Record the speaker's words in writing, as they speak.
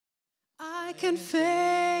I can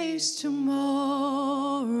face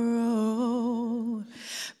tomorrow.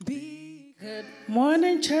 Good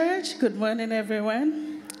morning, church. Good morning,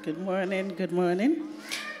 everyone. Good morning. Good morning.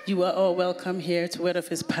 You are all welcome here to Word of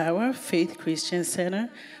His Power, Faith Christian Center.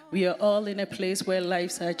 We are all in a place where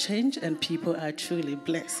lives are changed and people are truly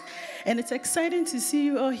blessed. And it's exciting to see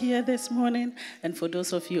you all here this morning. And for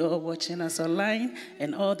those of you all watching us online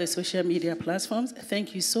and all the social media platforms,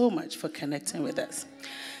 thank you so much for connecting with us.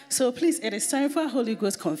 So please, it is time for Holy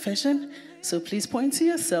Ghost confession. So please point to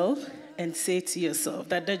yourself and say to yourself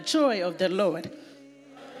that the joy of the Lord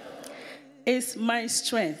is my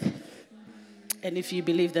strength. And if you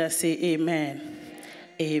believe that, say amen.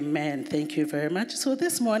 Amen. Thank you very much. So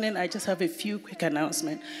this morning, I just have a few quick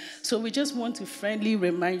announcements. So we just want to friendly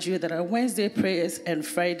remind you that our Wednesday prayers and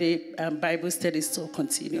Friday Bible study still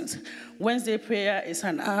continues. Wednesday prayer is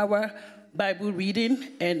an hour Bible reading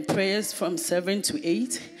and prayers from 7 to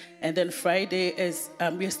 8. And then Friday is,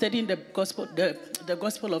 we're studying the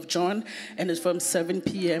Gospel of John, and it's from 7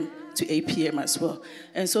 p.m. to 8 p.m. as well.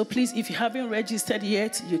 And so please, if you haven't registered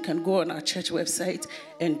yet, you can go on our church website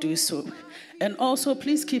and do so. And also,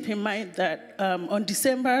 please keep in mind that on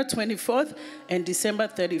December 24th and December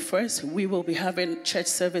 31st, we will be having church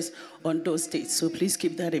service on those dates. So please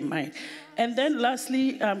keep that in mind. And then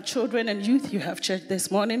lastly, children and youth, you have church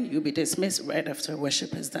this morning. You'll be dismissed right after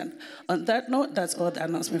worship is done. On that note, that's all the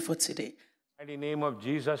announcement for today. In the name of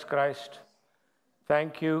Jesus Christ,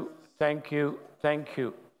 thank you, thank you, thank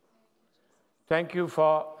you. Thank you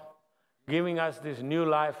for giving us this new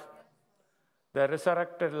life, the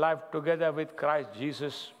resurrected life together with Christ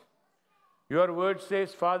Jesus. Your word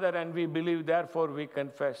says, Father, and we believe, therefore we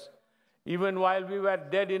confess. Even while we were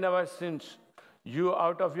dead in our sins, you,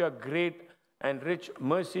 out of your great and rich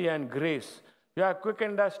mercy and grace, you have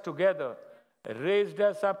quickened us together, raised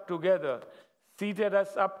us up together, seated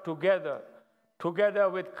us up together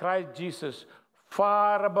with Christ Jesus,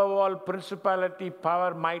 far above all principality,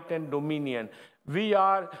 power, might, and dominion. We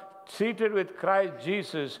are seated with Christ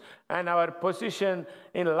Jesus, and our position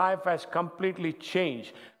in life has completely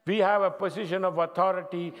changed. We have a position of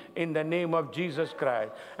authority in the name of Jesus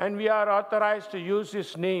Christ. And we are authorized to use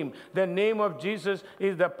His name. The name of Jesus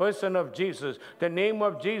is the person of Jesus. The name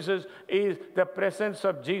of Jesus is the presence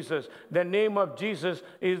of Jesus. The name of Jesus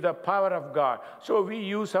is the power of God. So we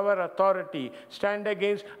use our authority, stand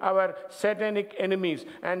against our satanic enemies,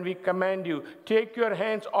 and we command you, take your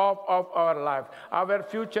hands off of our life. Our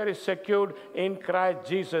future is secured in Christ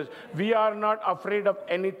Jesus. We are not afraid of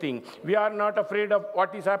anything. We are not afraid of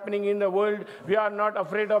what is happening in the world. We are not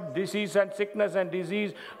afraid of disease and sickness and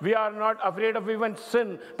disease. We are not afraid of even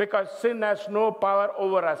sin, because sin has no power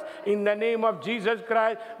over us. In the name of Jesus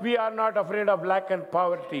Christ, we are not afraid of lack and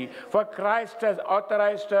poverty, for Christ has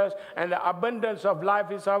authorized us, and the abundance of life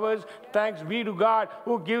is ours. Thanks be to God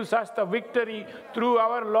who gives us the victory through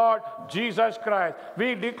our Lord Jesus Christ.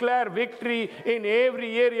 We declare victory in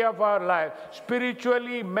every area of our life,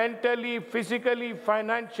 spiritually, mentally, physically,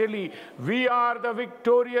 financially. We are the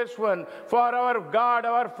victorious one, for our God,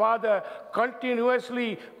 our Father,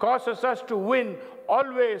 continuously causes us to win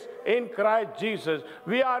always in Christ Jesus.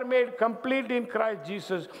 We are made complete in Christ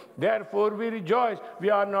Jesus. Therefore, we rejoice. We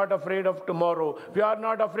are not afraid of tomorrow. We are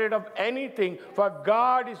not afraid of anything, for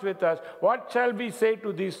God is with us. What shall we say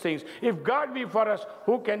to these things? If God be for us,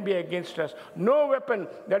 who can be against us? No weapon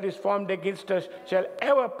that is formed against us shall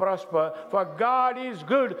ever prosper, for God is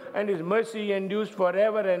good, and His mercy endures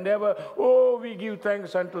forever and ever. Oh, we give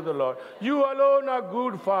thanks unto the Lord. You alone are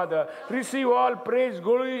good, Father. Receive all praise,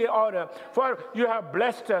 glory, honor, for you have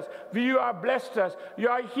blessed us. You have blessed us. You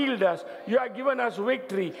have healed us. You have given us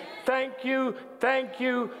victory. Thank you, thank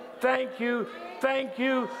you, thank you, thank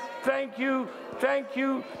you, thank you, thank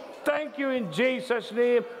you, thank you in Jesus'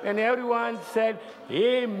 name. And everyone said,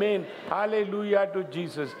 amen. Hallelujah to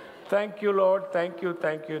Jesus. Thank you, Lord. Thank you,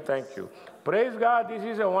 thank you, thank you. Praise God. This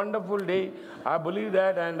is a wonderful day. I believe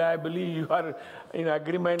that, and I believe you are in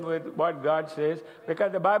agreement with what God says,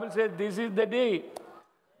 because the Bible says this is the day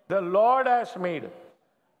the Lord has made.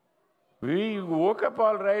 We woke up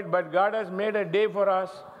all right, but God has made a day for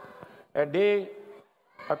us, a day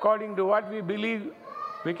according to what we believe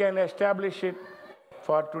we can establish it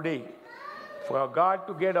for today. For God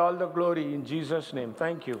to get all the glory in Jesus' name.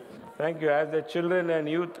 Thank you. Thank you. As the children and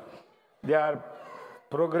youth, they are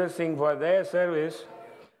progressing for their service.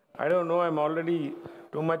 I don't know, I'm already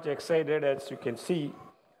too much excited, as you can see.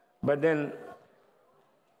 But then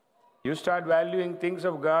you start valuing things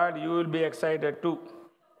of God, you will be excited too.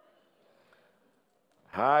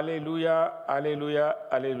 Hallelujah, hallelujah,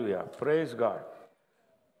 hallelujah. Praise God.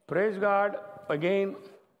 Praise God. Again,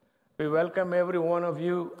 we welcome every one of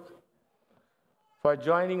you for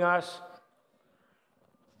joining us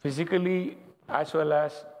physically as well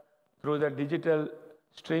as through the digital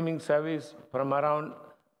streaming service from around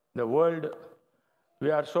the world.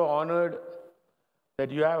 We are so honored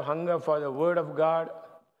that you have hunger for the Word of God.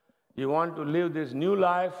 You want to live this new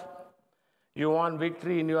life. You want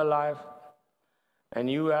victory in your life. And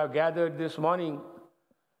you have gathered this morning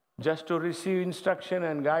just to receive instruction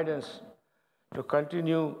and guidance to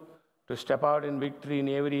continue to step out in victory in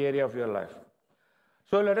every area of your life.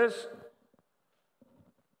 So let us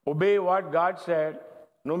obey what God said,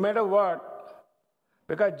 no matter what,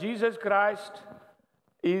 because Jesus Christ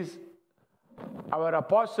is our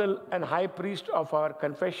apostle and high priest of our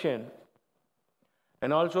confession.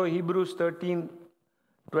 And also Hebrews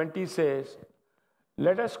 13:20 says,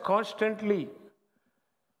 let us constantly,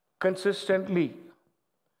 consistently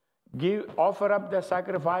offer up the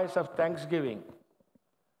sacrifice of thanksgiving.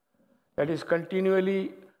 That is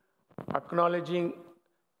continually acknowledging,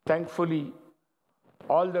 thankfully,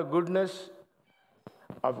 all the goodness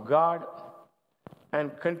of God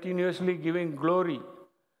and continuously giving glory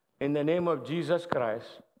in the name of Jesus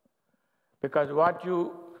Christ. Because what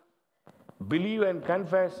you believe and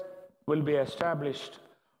confess will be established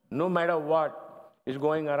no matter what is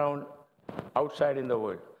going around outside in the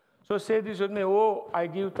world. So say this with me, oh, I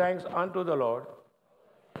give thanks unto the Lord,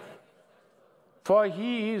 for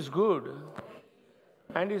he is good,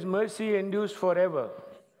 and his mercy endures forever.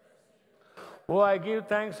 Oh, I give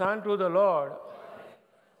thanks unto the Lord,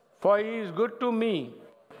 for he is good to me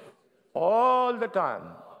all the time,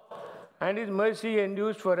 and his mercy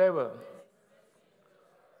endures forever.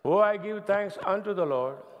 Oh, I give thanks unto the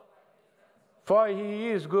Lord, for he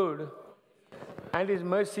is good, and his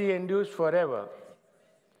mercy endures forever.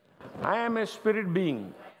 I am a spirit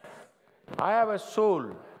being. I have a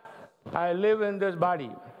soul. I live in this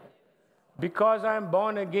body. Because I am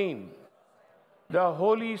born again, the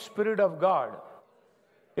Holy Spirit of God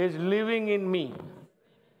is living in me.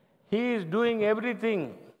 He is doing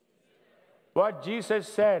everything what Jesus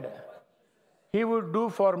said he would do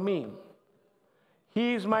for me.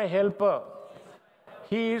 He is my helper.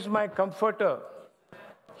 He is my comforter.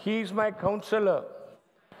 He is my counselor.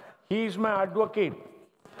 He is my advocate.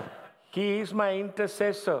 He is my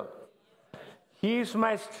intercessor. He is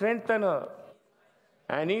my strengthener.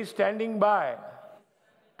 And he is standing by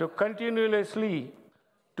to continuously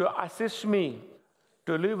to assist me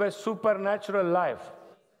to live a supernatural life.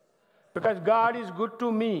 Because God is good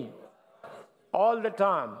to me all the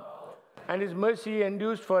time, and his mercy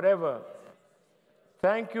endures forever.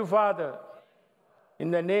 Thank you, Father,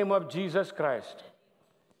 in the name of Jesus Christ.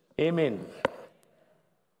 Amen.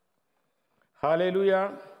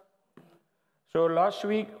 Hallelujah. So last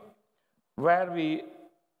week, where we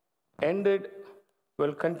ended,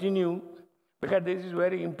 we'll continue, because this is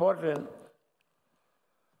very important.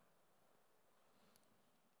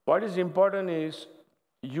 What is important is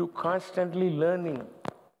you constantly learning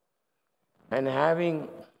and having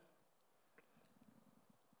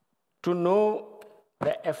to know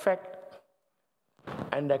the effect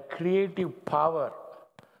and the creative power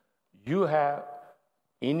you have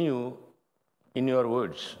in you, in your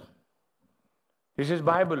words. This is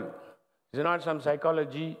Bible. This is not some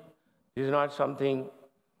psychology. This is not something,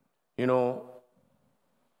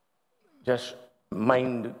 just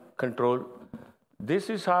mind control. This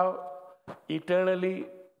is how eternally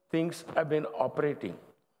things have been operating.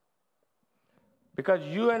 Because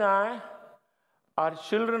you and I are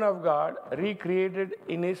children of God, recreated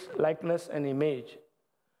in his likeness and image.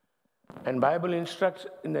 And Bible instructs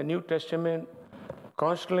in the New Testament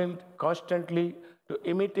constantly to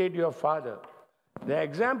imitate your Father. The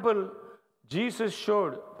example Jesus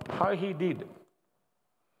showed how he did.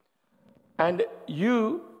 And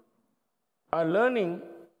you are learning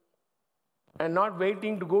and not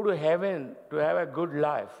waiting to go to heaven to have a good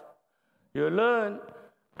life. You learn,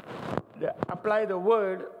 apply the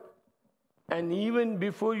word, and even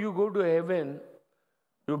before you go to heaven,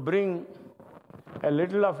 you bring a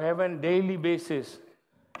little of heaven daily basis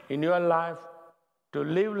in your life to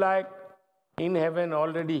live like in heaven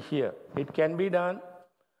already here. It can be done.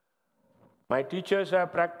 My teachers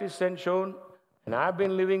have practiced and shown, and I've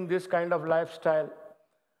been living this kind of lifestyle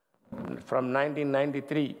from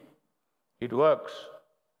 1993. It works.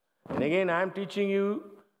 And again, I'm teaching you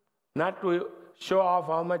not to show off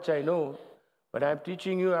how much I know, but I'm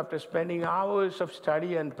teaching you after spending hours of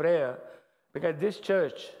study and prayer, because this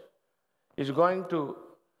church is going to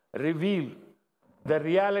reveal the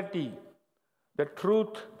reality, the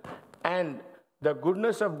truth, and the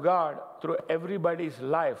goodness of God through everybody's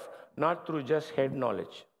life, not through just head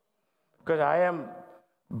knowledge. Because I am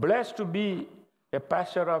blessed to be a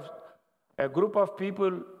pastor of a group of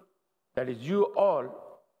people, that is you all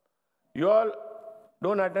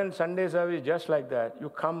don't attend Sunday service just like that. You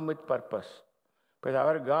come with purpose. Because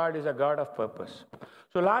our God is a God of purpose.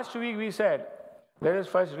 So last week we said, let us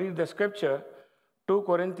first read the scripture, 2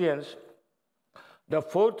 Corinthians, the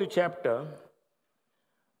 4th chapter.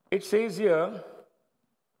 It says here,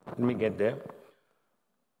 let me get there.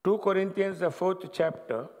 2 Corinthians, the 4th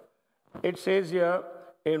chapter. It says here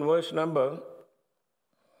in verse number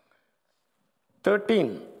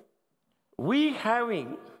 13, we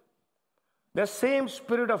having the same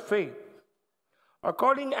spirit of faith,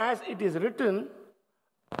 according as it is written,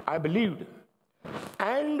 I believed,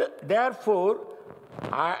 and therefore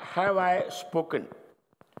I spoken.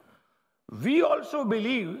 We also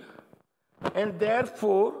believe, and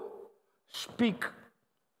therefore speak.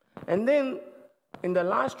 And then in the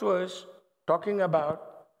last verse, talking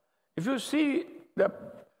about, if you see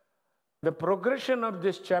the progression of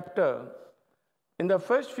this chapter, in the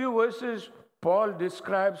first few verses, Paul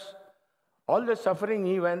describes all the suffering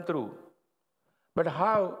he went through, but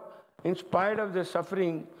how, in spite of the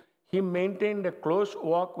suffering, he maintained a close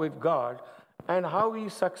walk with God, and how he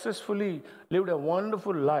successfully lived a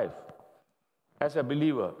wonderful life as a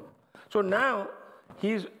believer. So now,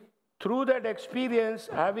 he's through that experience,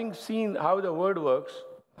 having seen how the word works,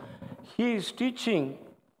 he is teaching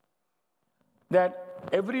that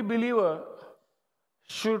every believer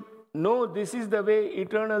should know this is the way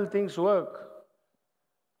eternal things work.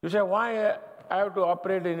 You say, why I have to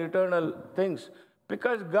operate in eternal things?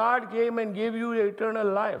 Because God came and gave you eternal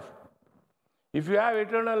life. If you have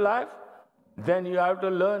eternal life, then you have to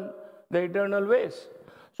learn the eternal ways.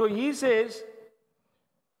 So he says,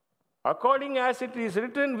 according as it is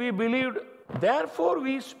written, we believed, therefore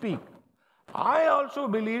we speak. I also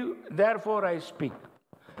believe, therefore I speak.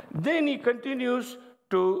 Then he continues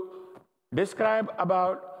to describe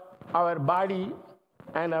about our body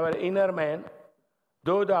and our inner man.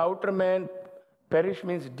 Though the outer man perish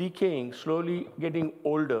means decaying, slowly getting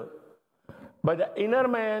older. But the inner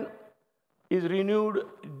man is renewed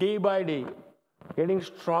day by day, getting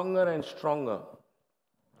stronger and stronger.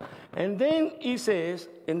 And then he says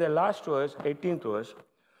in the last verse, 18th verse,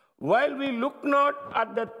 while we look not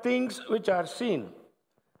at the things which are seen.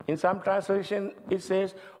 In some translation it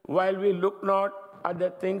says, while we look not at the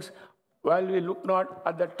things, while we look not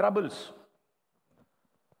at the troubles.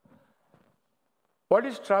 What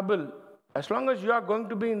is trouble? As long as you are going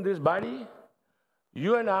to be in this body,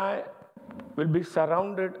 you and I will be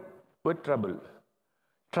surrounded with trouble.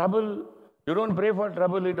 Trouble, you don't pray for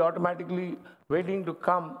trouble, it automatically waiting to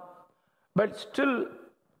come. But still,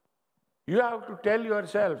 you have to tell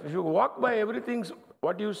yourself, if you walk by everything,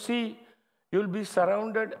 what you see, you'll be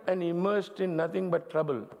surrounded and immersed in nothing but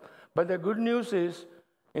trouble. But the good news is,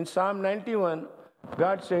 in Psalm 91,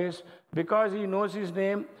 God says, because he knows his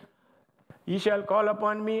name, he shall call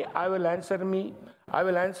upon me, I will answer me, I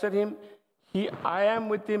will answer him. I am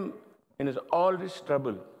with him in all his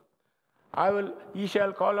trouble. He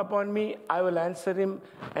shall call upon me, I will answer him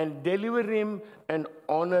and deliver him and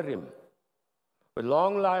honor him. With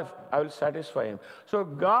long life, I will satisfy him. So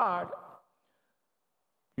God,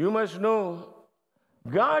 you must know,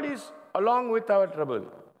 God is along with our trouble.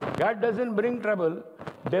 God doesn't bring trouble,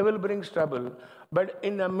 devil brings trouble. But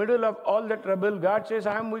in the middle of all the trouble, God says,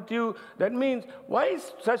 I am with you. That means, why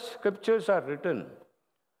such scriptures are written?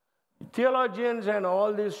 Theologians and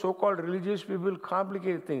all these so-called religious people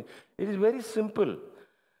complicate things. It is very simple.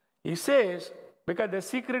 He says, because the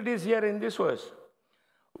secret is here in this verse,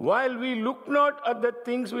 while we look not at the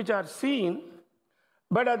things which are seen,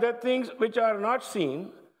 but at the things which are not seen,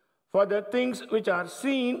 for the things which are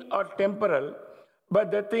seen are temporal, but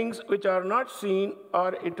the things which are not seen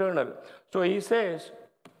are eternal. So he says,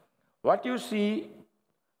 what you see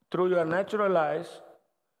through your natural eyes,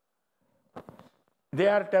 they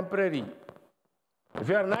are temporary. If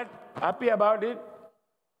you are not happy about it,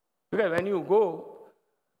 because when you go,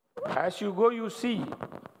 as you go, you see.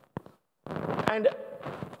 And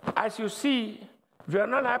as you see, if you are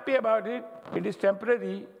not happy about it, it is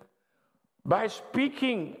temporary. By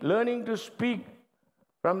speaking, learning to speak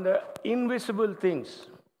from the invisible things.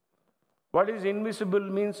 What is invisible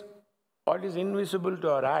means what is invisible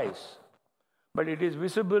to our eyes. But it is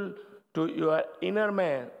visible to your inner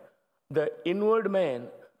man, the inward man,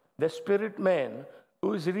 the spirit man,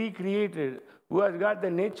 who is recreated, who has got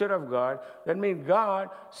the nature of God. That means God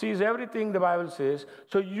sees everything, the Bible says.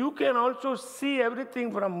 So you can also see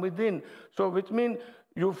everything from within. So which means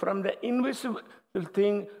you, from the invisible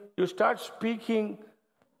thing, you start speaking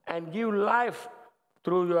and give life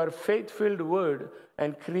through your faith-filled word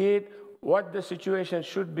and create what the situation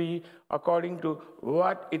should be according to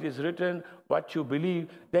what it is written, what you believe,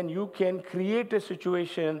 then you can create a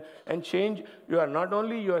situation and change not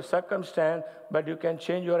only your circumstance, but you can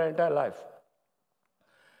change your entire life.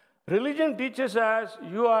 Religion teaches us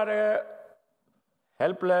you are a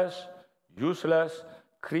helpless, useless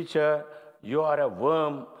creature, you are a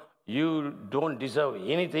worm, you don't deserve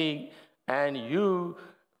anything, and you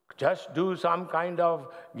just do some kind of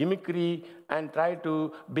gimmickry and try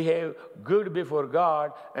to behave good before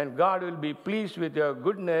God, and God will be pleased with your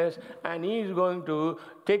goodness, and He is going to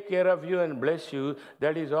take care of you and bless you.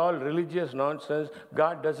 That is all religious nonsense.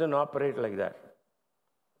 God doesn't operate like that.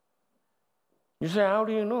 You say, how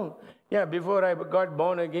do you know? Yeah, before I got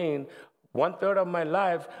born again, 1/3 of my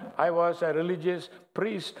life, I was a religious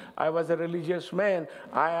priest. I was a religious man.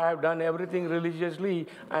 I have done everything religiously,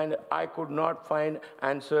 and I could not find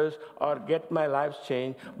answers or get my life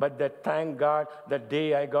changed. But thank God, the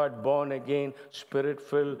day I got born again,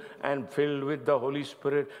 Spirit-filled and filled with the Holy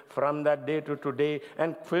Spirit, from that day to today,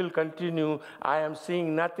 and will continue, I am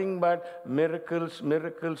seeing nothing but miracles,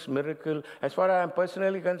 miracles, miracles. As far as I am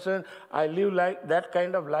personally concerned, I live like that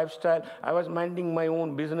kind of lifestyle. I was minding my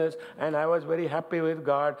own business, and I was very happy with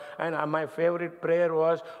God. And my favorite prayer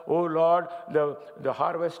was, oh Lord, the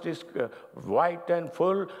harvest is white and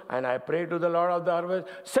full, and I pray to the Lord of the harvest,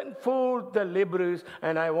 send forth the laborers.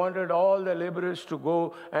 And I wanted all the laborers to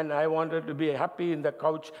go, and I wanted to be happy in the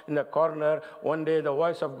couch in the corner. One day the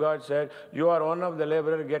voice of God said, you are one of the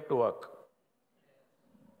laborers, get to work.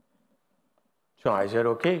 So I said,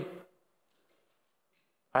 okay.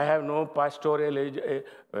 I have no pastoral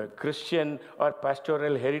Christian or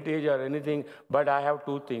pastoral heritage or anything, but I have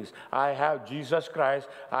two things. I have Jesus Christ,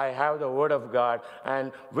 I have the Word of God,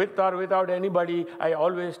 and with or without anybody, I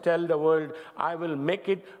always tell the world, I will make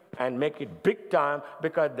it and make it big time,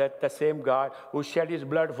 because that's the same God who shed His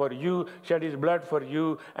blood for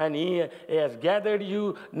you, and He has gathered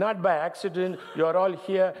you not by accident. You are all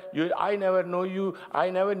here. I never know you. I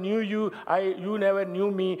never knew you. You never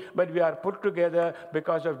knew me, but we are put together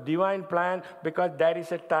because of divine plan, because there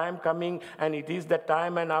is a time coming, and it is the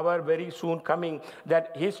time and hour very soon coming,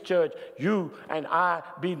 that His church, you and I,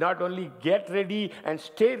 be not only get ready and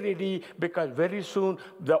stay ready, because very soon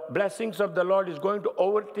the blessings of the Lord is going to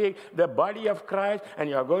overtake the body of Christ, and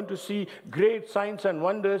you are going to see great signs and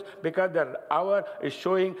wonders, because the hour is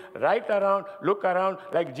showing right around. Look around,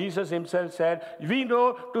 like Jesus Himself said, we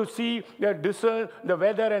know to see, discern the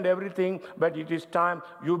weather and everything, but it is time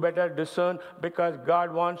you better discern, because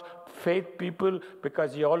God wants faith people,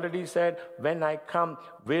 because He already said, when I come,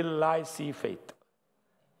 will I see faith?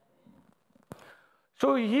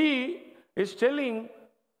 So He is telling,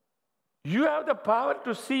 you have the power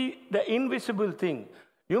to see the invisible thing.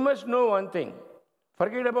 You must know one thing.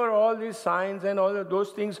 Forget about all these science and all of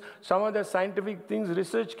those things. Some of the scientific things,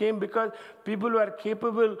 research came because people were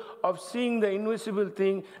capable of seeing the invisible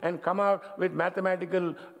thing and come out with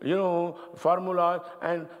mathematical, formulas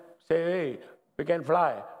and say, hey, we can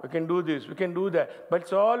fly, we can do this, we can do that. But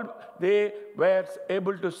it's all they were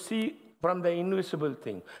able to see from the invisible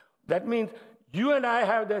thing. That means you and I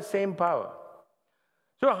have the same power.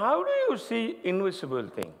 So how do you see invisible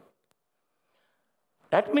thing?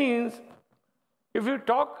 That means if you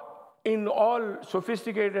talk in all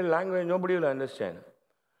sophisticated language, nobody will understand.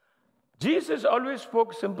 Jesus always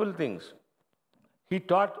spoke simple things. He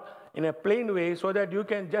taught in a plain way so that you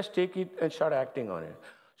can just take it and start acting on it.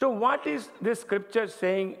 So what is this scripture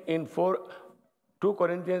saying in 2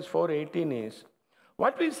 Corinthians 4:18 is,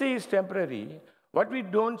 what we see is temporary, what we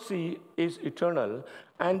don't see is eternal,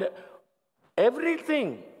 and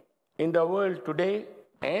everything in the world today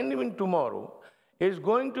and even tomorrow is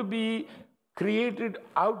going to be created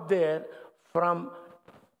out there from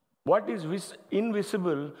what is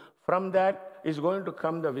invisible. From that is going to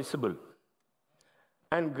come the visible.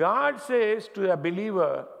 And God says to a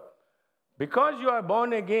believer, because you are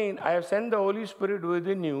born again, I have sent the Holy Spirit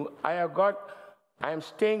within you. I am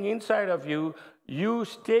staying inside of you. You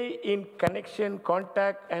stay in connection,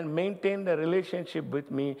 contact, and maintain the relationship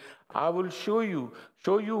with me. I will show you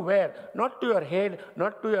where, not to your head,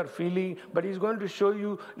 not to your feeling, but He's going to show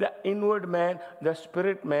you the inward man, the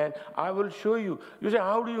spirit man. I will show you. You say,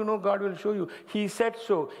 how do you know God will show you? He said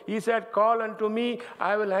so. He said, call unto me,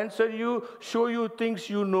 I will answer you, show you things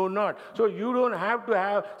you know not. So you don't have to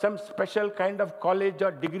have some special kind of college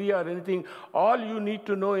or degree or anything. All you need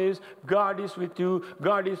to know is God is with you,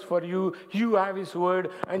 God is for you, you have His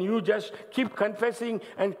word, and you just keep confessing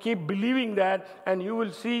and keep believing that, and you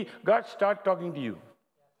will see God start talking to you.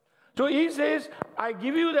 So he says, I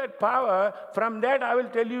give you that power. From that, I will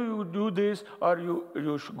tell you, you do this or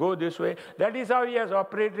you should go this way. That is how he has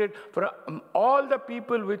operated for all the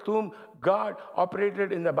people with whom God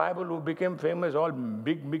operated in the Bible who became famous, all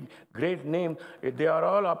big, great names. They are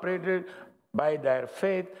all operated by their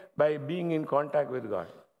faith, by being in contact with God.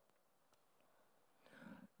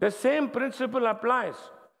 The same principle applies.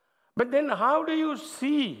 But then how do you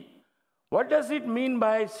see? What does it mean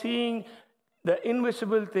by seeing the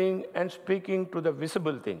invisible thing and speaking to the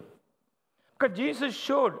visible thing? Because Jesus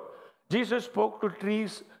spoke to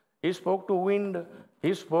trees, he spoke to wind,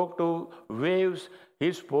 he spoke to waves,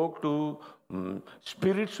 he spoke to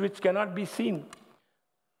spirits which cannot be seen.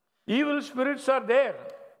 Evil spirits are there.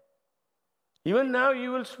 Even now,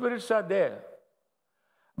 evil spirits are there.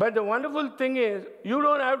 But the wonderful thing is, you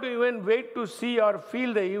don't have to even wait to see or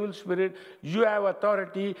feel the evil spirit. You have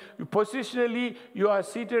authority. Positionally, you are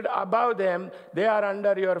seated above them. They are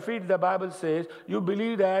under your feet, the Bible says. You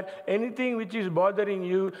believe that anything which is bothering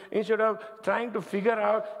you, instead of trying to figure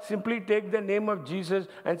out, simply take the name of Jesus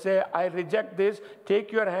and say, I reject this.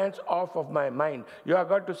 Take your hands off of my mind. You have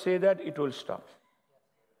got to say that, it will stop.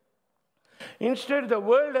 Instead, the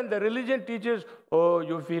world and the religion teaches, oh,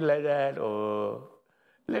 you feel like that, oh.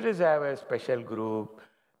 Let us have a special group,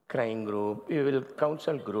 crying group, we will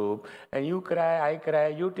counsel group, and you cry, I cry,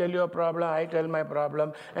 you tell your problem, I tell my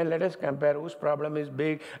problem, and let us compare whose problem is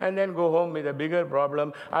big, and then go home with a bigger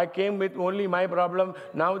problem. I came with only my problem.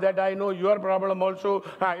 Now that I know your problem also,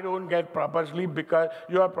 I don't get proper sleep because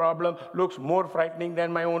your problem looks more frightening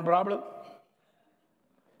than my own problem.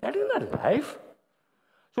 That is not life.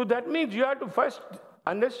 So that means you have to first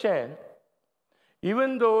understand,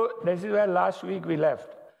 even though, this is where last week we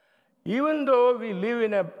left, even though we live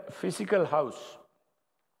in a physical house,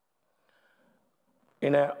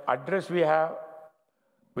 in an address we have,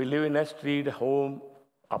 we live in a street, home,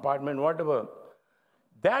 apartment, whatever,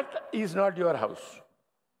 that is not your house.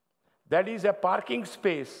 That is a parking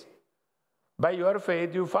space by your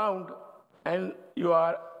faith you found, and you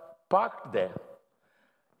are parked there.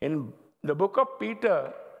 In the book of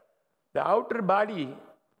Peter, the outer body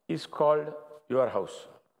is called your house.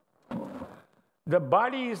 The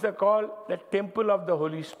body is called the temple of the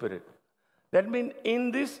Holy Spirit. That means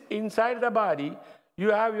inside the body, you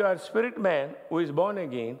have your spirit man who is born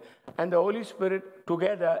again and the Holy Spirit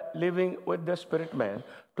together living with the spirit man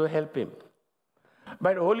to help him.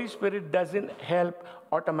 But Holy Spirit doesn't help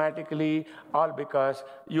automatically all because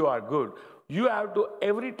you are good. You have to,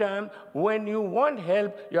 every time when you want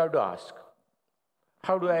help, you have to ask.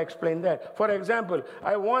 How do I explain that? For example,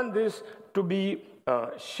 I want this to be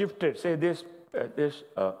shifted. Say this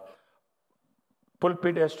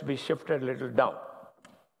pulpit has to be shifted a little down.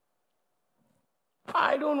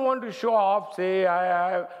 I don't want to show off, say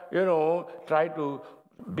try to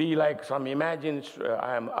be like some imagine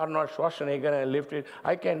I am Arnold Schwarzenegger and lift it.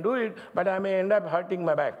 I can do it, but I may end up hurting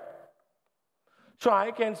my back. So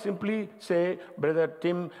I can simply say, Brother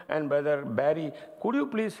Tim and Brother Barry, could you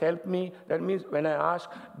please help me? That means when I ask,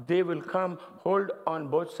 they will come, hold on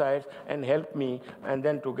both sides and help me. And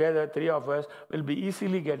then together, three of us will be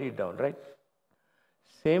easily get it down, right?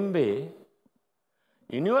 Same way,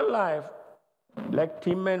 in your life, like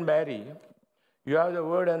Tim and Barry, you have the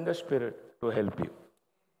Word and the Spirit to help you.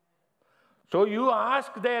 So you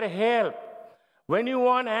ask their help. When you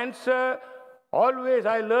want answer, always,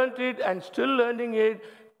 I learned it and still learning it.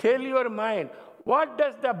 Tell your mind, what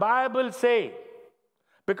does the Bible say?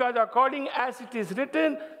 Because according as it is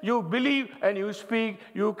written, you believe and you speak,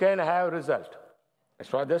 you can have result.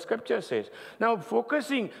 That's what the scripture says. Now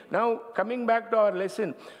coming back to our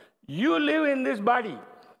lesson, you live in this body.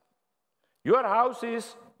 Your house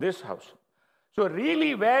is this house. So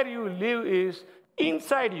really where you live is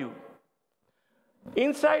inside you.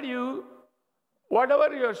 Inside you,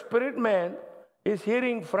 whatever your spirit man is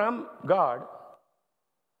hearing from God,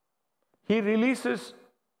 he releases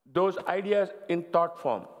those ideas in thought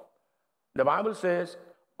form. The Bible says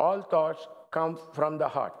all thoughts come from the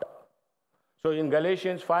heart. So in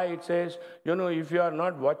Galatians 5 it says, if you are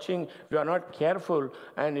not watching, if you are not careful,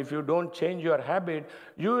 and if you don't change your habit,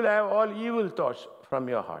 you will have all evil thoughts from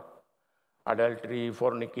your heart. Adultery,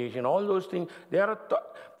 fornication, all those things, they are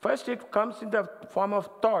first it comes in the form of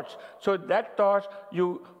thoughts. So that thoughts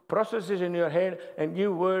you process it in your head and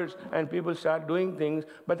give words and people start doing things.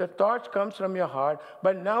 But the thoughts comes from your heart.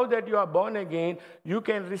 But now that you are born again, you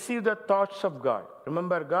can receive the thoughts of God.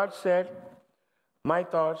 Remember, God said, my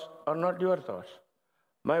thoughts are not your thoughts.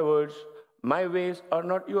 My words, my ways are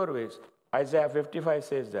not your ways. Isaiah 55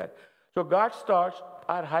 says that. So God's thoughts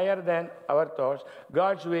are higher than our thoughts.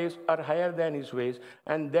 God's ways are higher than his ways.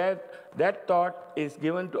 And that thought is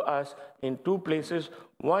given to us in two places.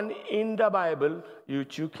 One in the Bible,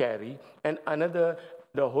 which you carry, and another,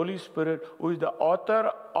 the Holy Spirit, who is the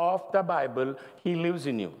author of the Bible, he lives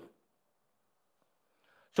in you.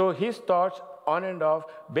 So his thoughts on and off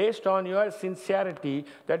based on your sincerity.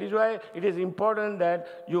 That is why it is important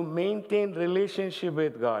that you maintain relationship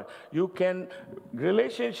with God. You can,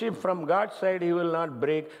 relationship from God's side, he will not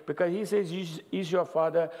break, because he says he's your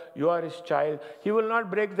father, you are his child. He will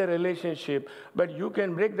not break the relationship, but you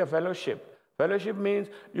can break the fellowship. Fellowship means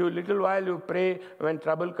you little while you pray when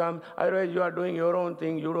trouble comes. Otherwise, you are doing your own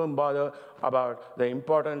thing. You don't bother about the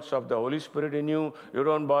importance of the Holy Spirit in you. You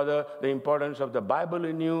don't bother the importance of the Bible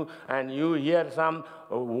in you. And you hear some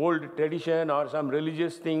old tradition or some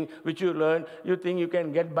religious thing which you learn. You think you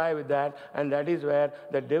can get by with that. And that is where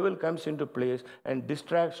the devil comes into place and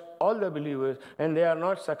distracts all the believers. And they are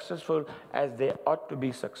not successful as they ought to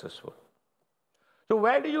be successful. So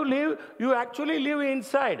where do you live? You actually live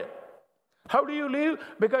inside. How do you live?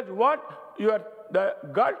 Because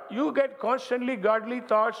you get constantly godly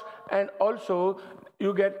thoughts, and also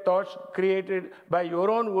you get thoughts created by your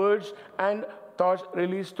own words and thoughts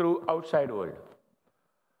released through outside world.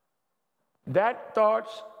 That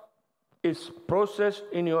thoughts is processed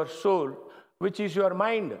in your soul, which is your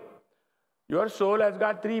mind. Your soul has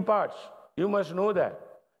got three parts. You must know that.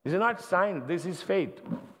 This is not science, this is faith.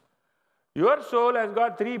 Your soul has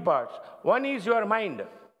got three parts. One is your mind.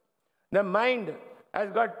 The mind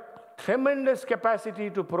has got tremendous capacity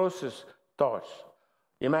to process thoughts,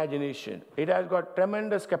 imagination. It has got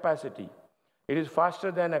tremendous capacity. It is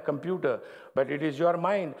faster than a computer, but it is your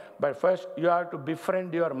mind. But first, you have to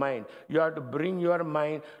befriend your mind. You have to bring your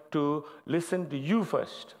mind to listen to you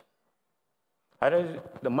first. Otherwise,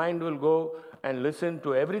 the mind will go and listen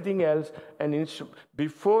to everything else. And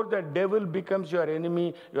before the devil becomes your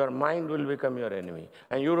enemy, your mind will become your enemy.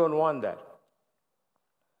 And you don't want that.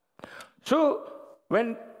 So,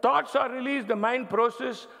 when thoughts are released, the mind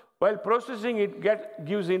processes. While processing, it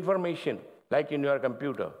gives information, like in your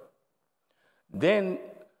computer. Then,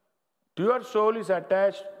 to your soul is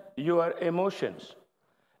attached your emotions.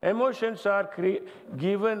 Emotions are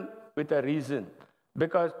given with a reason,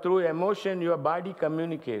 because through emotion, your body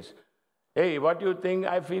communicates. Hey, what do you think?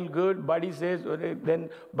 I feel good. Body says, then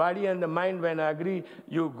body and the mind, when agree,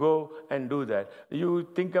 you go and do that. You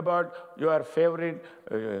think about your favorite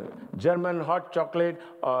German hot chocolate,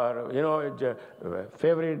 or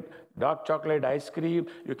favorite dark chocolate ice cream.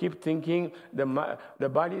 You keep thinking. The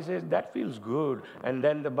body says that feels good, and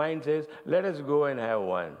then the mind says, let us go and have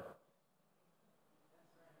one.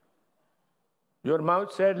 Your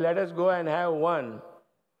mouth said, let us go and have one,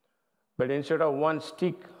 but instead of one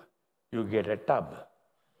stick, you get a tub.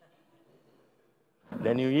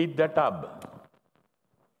 Then you eat the tub.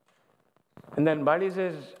 And then body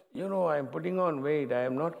says, I'm putting on weight. I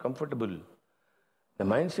am not comfortable. The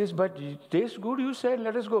mind says, but it tastes good. You said,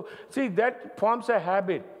 let us go. See, that forms a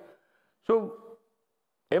habit. So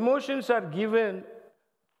emotions are given.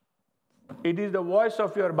 It is the voice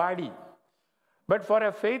of your body. But for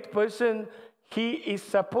a faith person, he is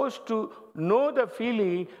supposed to know the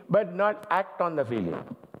feeling, but not act on the feeling.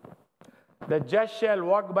 The just shall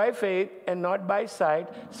walk by faith and not by sight.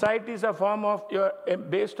 Sight is a form of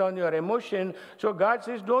based on your emotion. So God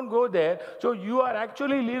says, don't go there. So you are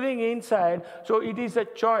actually living inside. So it is a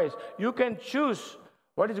choice. You can choose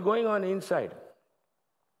what is going on inside.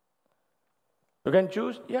 You can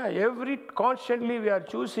choose. Yeah, constantly we are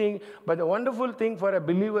choosing. But the wonderful thing for a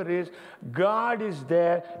believer is God is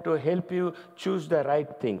there to help you choose the right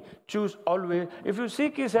thing. Choose always. If you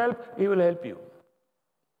seek his help, he will help you.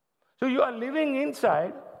 So you are living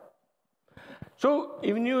inside. So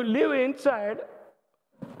when you live inside,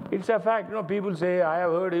 it's a fact. People say, I have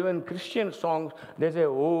heard even Christian songs, they say,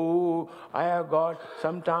 oh, I have got,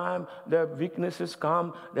 sometime the weaknesses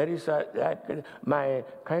come, there is my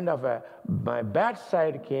bad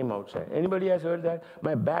side came outside. Anybody has heard that?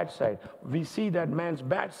 My bad side. We see that man's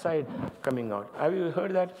bad side coming out. Have you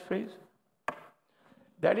heard that phrase?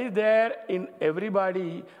 That is there in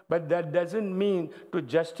everybody, but that doesn't mean to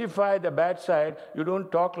justify the bad side. You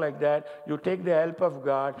don't talk like that. You take the help of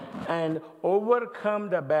God and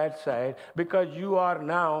overcome the bad side, because you are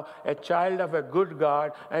now a child of a good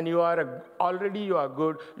God, and already you are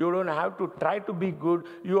good. You don't have to try to be good.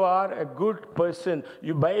 You are a good person.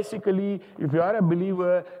 You basically, if you are a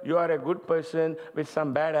believer, you are a good person with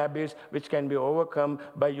some bad habits which can be overcome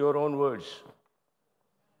by your own words.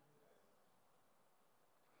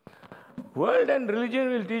 World and religion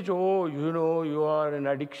will teach, you are an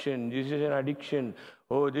addiction. This is an addiction.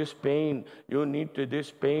 Oh, this pain, you need to,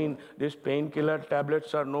 this painkiller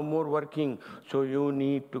tablets are no more working. So you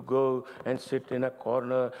need to go and sit in a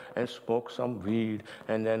corner and smoke some weed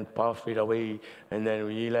and then puff it away and then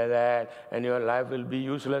be like that. And your life will be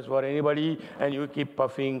useless for anybody. And you keep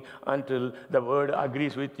puffing until the word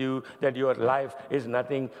agrees with you that your life is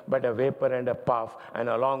nothing but a vapor and a puff. And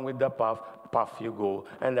along with the puff you go.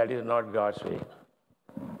 And that is not God's way.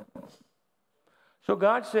 So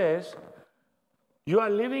God says, you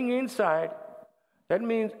are living inside. That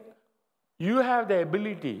means you have the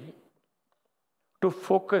ability to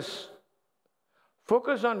focus.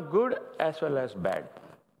 Focus on good as well as bad.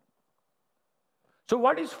 So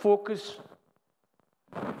what is focus?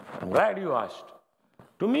 I'm glad you asked.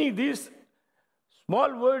 To me, these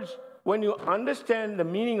small words, when you understand the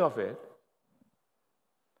meaning of it,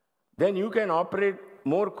 then you can operate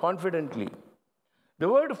more confidently. The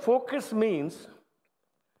word focus means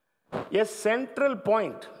a central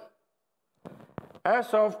point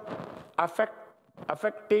as of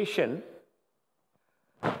affectation,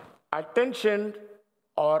 attention,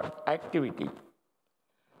 or activity.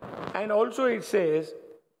 And also it says,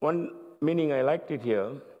 one meaning I liked it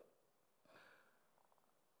here,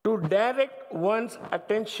 to direct one's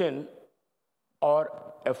attention or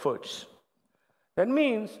efforts. That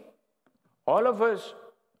means all of us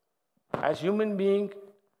as human beings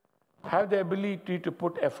have the ability to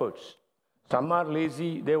put efforts. Some are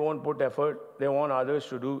lazy, they won't put effort, they want others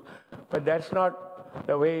to do, but that's not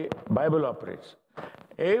the way Bible operates.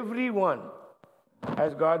 Everyone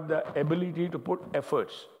has got the ability to put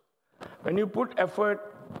efforts. When you put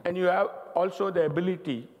effort and you have also the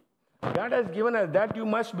ability, God has given us that, you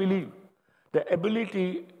must believe, the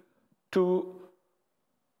ability to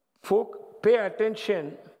pay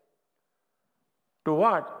attention to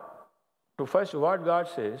what? To first what God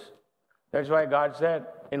says. That's why God said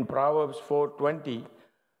in Proverbs 4:20,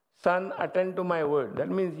 son, attend to my word. That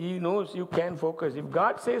means he knows you can focus. If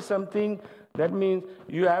God says something, that means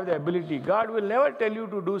you have the ability. God will never tell you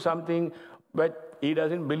to do something, but he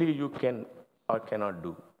doesn't believe you can or cannot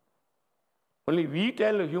do. Only we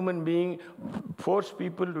tell a human being, force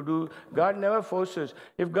people to do. God never forces.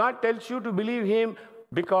 If God tells you to believe him,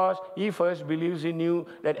 because he first believes in you,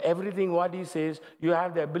 that everything what he says, you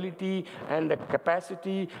have the ability and the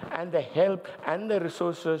capacity and the help and the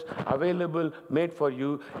resources available, made for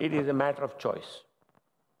you. It is a matter of choice.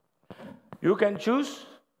 You can choose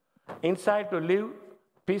inside to live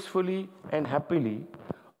peacefully and happily,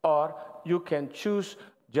 or you can choose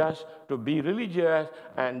just to be religious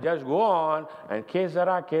and just go on and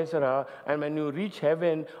kesara. And when you reach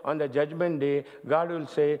heaven on the judgment day, God will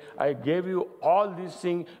say, I gave you all these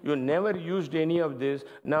things. You never used any of this.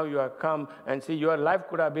 Now you have come and see your life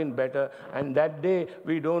could have been better. And that day,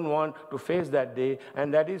 we don't want to face that day.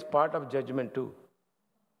 And that is part of judgment too.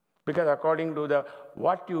 Because according to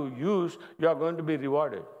what you use, you are going to be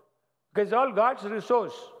rewarded. Because it's all God's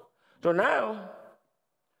resource. So now,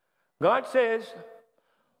 God says,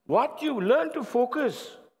 what you learn to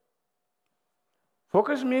focus.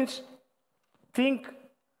 Focus means think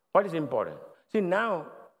what is important. See,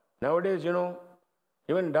 nowadays,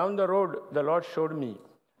 even down the road, the Lord showed me.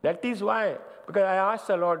 That is why, because I asked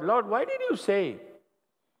the Lord, why did you say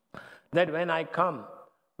that when I come,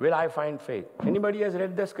 will I find faith? Anybody has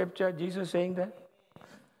read the scripture, Jesus saying that?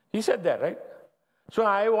 He said that, right? So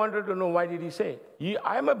I wanted to know, why did he say?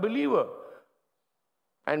 I'm a believer.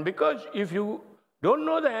 And because if you don't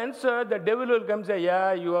know the answer, the devil will come and say,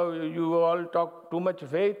 yeah, you all talk too much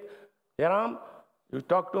faith. Jayaraman, you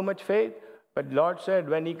talk too much faith. But Lord said,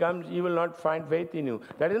 when he comes, he will not find faith in you.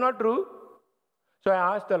 That is not true. So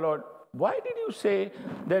I asked the Lord, why did you say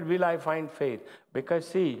that will I find faith? Because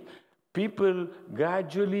see, people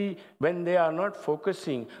gradually, when they are not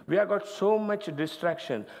focusing, we have got so much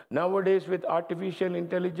distraction. Nowadays with artificial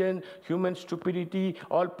intelligence, human stupidity,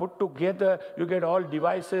 all put together, you get all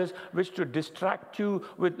devices which to distract you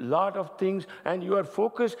with lot of things, and you are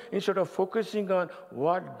focused, instead of focusing on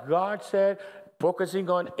what God said, focusing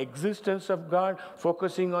on existence of God,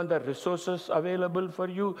 focusing on the resources available for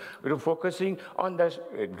you, focusing on the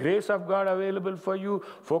grace of God available for you,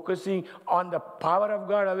 focusing on the power of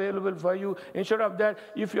God available for you. Instead of that,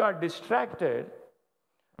 if you are distracted,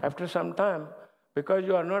 after some time, because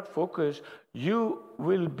you are not focused, you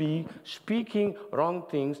will be speaking wrong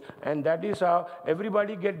things, and that is how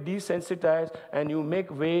everybody get desensitized, and you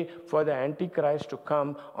make way for the Antichrist to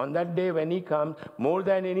come. On that day when he comes, more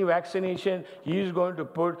than any vaccination, he is going to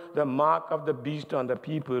put the mark of the beast on the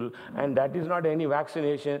people, and that is not any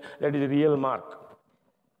vaccination, that is a real mark.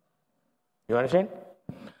 You understand?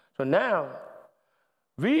 So now,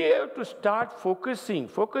 we have to start focusing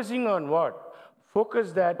on what?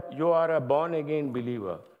 Focus that you are a born-again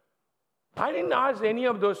believer. I didn't ask any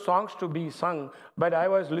of those songs to be sung, but I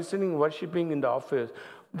was listening, worshiping in the office.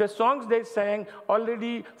 The songs they sang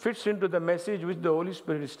already fits into the message which the Holy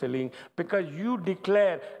Spirit is telling, because you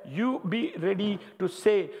declare, you be ready to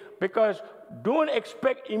say, because don't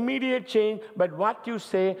expect immediate change, but what you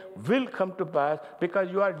say will come to pass, because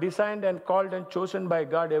you are designed and called and chosen by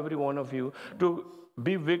God, every one of you, to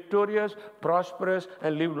be victorious, prosperous,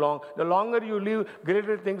 and live long. The longer you live,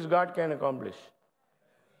 greater things God can accomplish.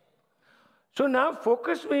 So now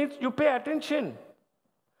focus means you pay attention.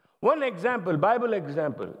 One example, Bible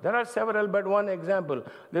example. There are several, but one example.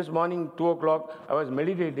 This morning, 2 o'clock, I was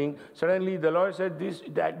meditating. Suddenly the Lord said this,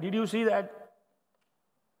 that. Did you see that?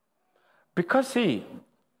 Because see,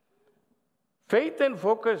 faith and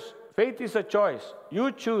focus, faith is a choice.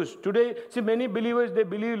 You choose. Today, see, many believers, they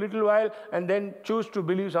believe a little while and then choose to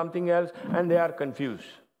believe something else and they are confused.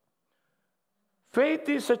 Faith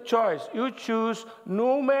is a choice. You choose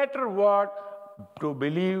no matter what to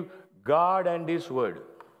believe God and His Word.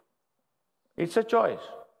 It's a choice.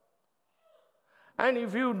 And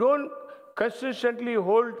if you don't consistently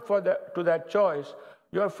hold to that choice,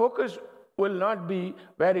 your focus will not be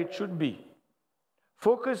where it should be.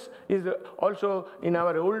 Focus is also in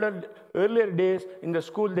our earlier days in the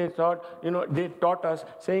school they taught us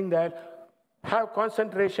saying that have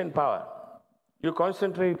concentration power. You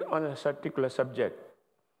concentrate on a particular subject.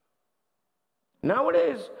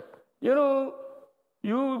 Nowadays,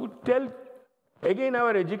 you tell, again,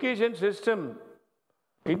 our education system,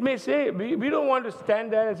 it may say, we don't want to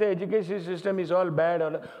stand there and say education system is all bad.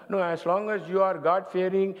 No, as long as you are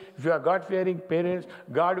God-fearing, if you are God-fearing parents,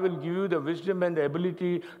 God will give you the wisdom and the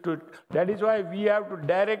ability to, that is why we have to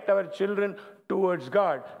direct our children towards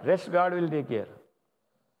God. Rest God will take care.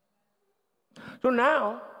 So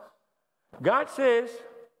now, God says,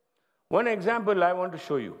 one example I want to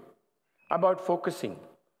show you about focusing.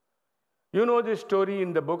 You know this story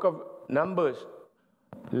in the book of Numbers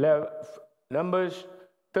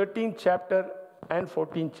 13th chapter and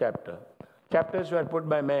 14th chapter. Chapters were put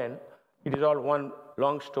by man. It is all one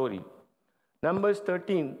long story. Numbers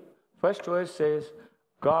 13, first verse says,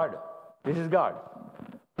 God, this is God,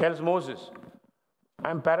 tells Moses.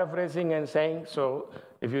 I'm paraphrasing and saying, so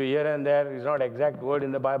if you here and there is not exact word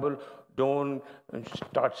in the Bible, don't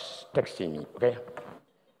start texting me, okay?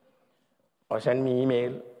 Or send me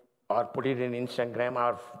email, or put it in Instagram,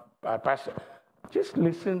 or pass. Just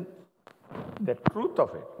listen the truth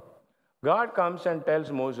of it. God comes and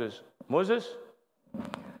tells Moses, Moses,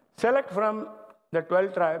 select from the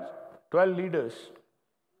 12 tribes, 12 leaders,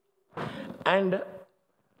 and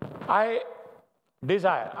I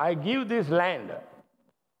give this land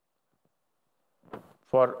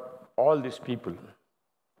for all these people.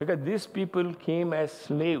 Because these people came as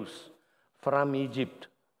slaves from Egypt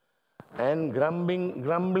and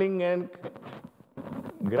grumbling and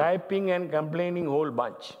griping and complaining whole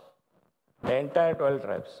bunch. The entire 12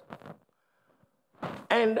 tribes.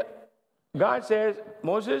 And God says,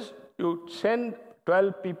 Moses, you send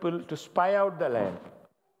 12 people to spy out the land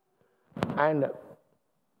and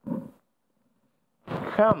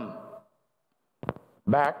come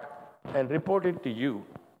back and report it to you.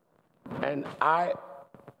 And I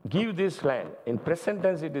give this land. In present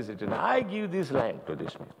tense it is written, I give this land to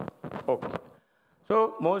this people. Okay.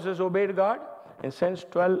 So Moses obeyed God and sends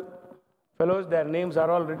 12 fellows. Their names are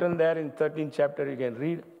all written there in 13th chapter. You can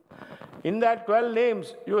read. In that 12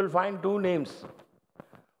 names, you will find 2 names.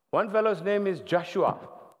 One fellow's name is Joshua.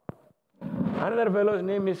 Another fellow's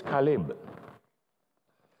name is Caleb.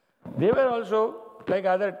 They were also like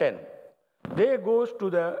other 10. They goes to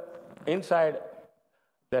the inside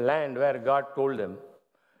the land where God told them.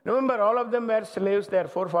 Remember, all of them were slaves. Their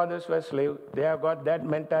forefathers were slaves. They have got that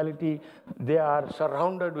mentality. They are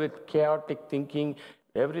surrounded with chaotic thinking.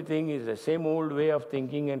 Everything is the same old way of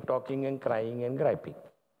thinking and talking and crying and griping.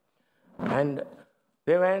 And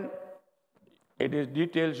they went, it is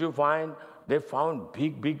details you find, they found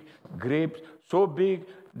big grapes, so big,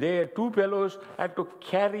 2 fellows had to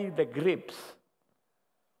carry the grapes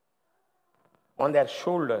on their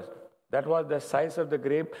shoulders. That was the size of the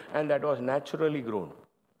grape, and that was naturally grown.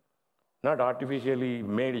 Not artificially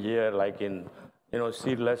made here like in,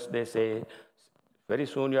 seedless, they say. Very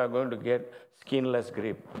soon you are going to get skinless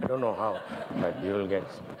grape. I don't know how, but you will get.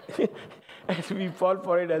 As we fall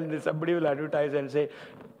for it, and somebody will advertise and say,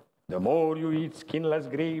 The more you eat skinless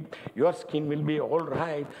grape, your skin will be all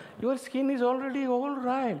right. Your skin is already all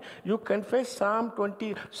right. You confess Psalm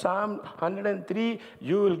 103,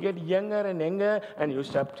 you will get younger and younger, and you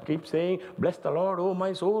keep saying, bless the Lord, O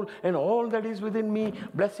my soul, and all that is within me,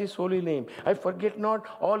 bless his holy name. I forget not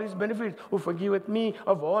all his benefits, who forgiveth me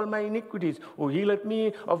of all my iniquities, who healeth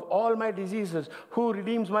me of all my diseases, who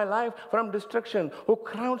redeems my life from destruction, who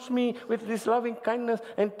crowns me with his loving kindness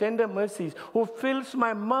and tender mercies, who fills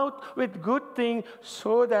my mouth with good things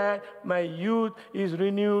so that my youth is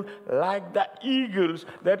renewed like the eagles.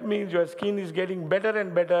 That means your skin is getting better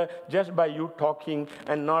and better just by you talking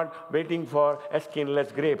and not waiting for a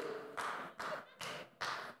skinless grape.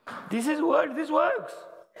 This works.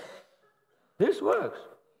 This works.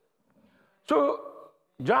 So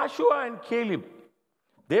Joshua and Caleb,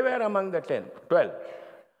 they were among the 12.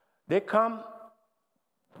 They come,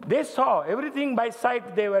 they saw everything by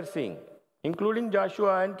sight they were seeing, including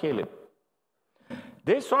Joshua and Caleb.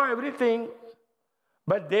 They saw everything,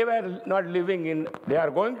 but they were not they are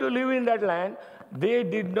going to live in that land. They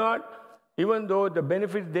did not, even though the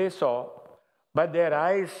benefits they saw, but their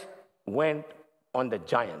eyes went on the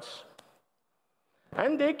giants.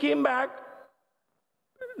 And they came back,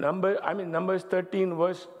 Numbers 13,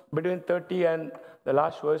 verse between 30 and the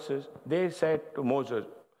last verses, they said to Moses,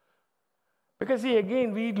 because see,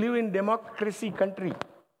 again, we live in democracy country.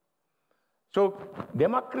 So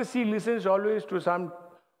democracy listens always to some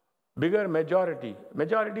bigger majority.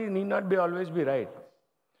 Majority need not always be right.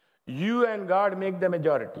 You and God make the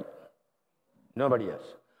majority. Nobody else.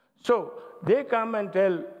 So they come and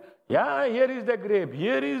tell, yeah, here is the grape.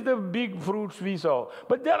 Here is the big fruits we saw.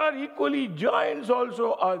 But there are equally giants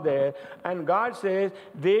also are there. And God says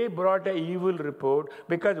they brought an evil report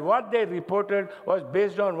because what they reported was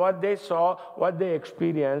based on what they saw, what they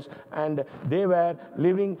experienced. And they were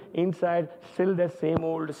living inside still the same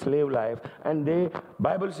old slave life. And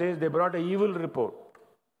Bible says they brought an evil report.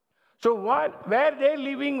 So where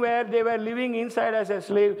they were living inside as a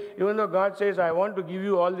slave, even though God says, I want to give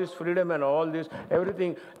you all this freedom and all this,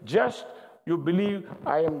 everything, just you believe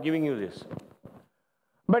I am giving you this.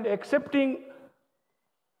 But accepting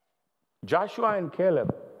Joshua and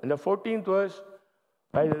Caleb, in the 14th verse,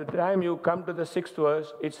 by the time you come to the 6th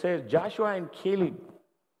verse, it says Joshua and Caleb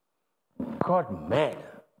got mad.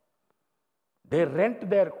 They rent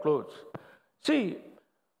their clothes. See,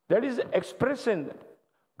 that is expression.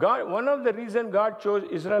 God, one of the reasons God chose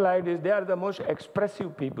Israelites is they are the most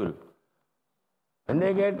expressive people. When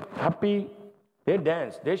they get happy, they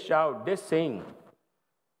dance, they shout, they sing.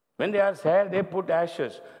 When they are sad, they put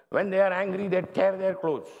ashes. When they are angry, they tear their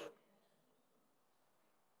clothes.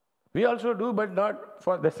 We also do, but not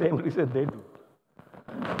for the same reason they do.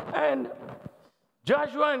 And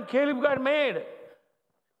Joshua and Caleb got mad,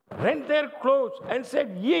 rent their clothes, and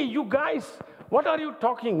said, "Yea, you guys, what are you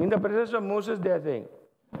talking?" In the presence of Moses, they are saying,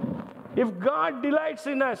 if God delights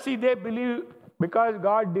in us, see, they believe because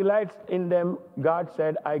God delights in them, God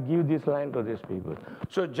said, I give this land to these people.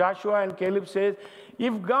 So Joshua and Caleb says,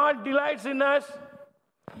 if God delights in us,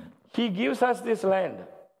 he gives us this land.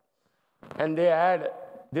 And they add,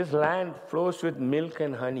 this land flows with milk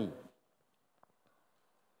and honey.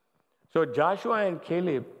 So Joshua and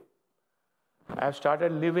Caleb have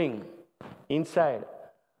started living inside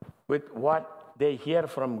with what they hear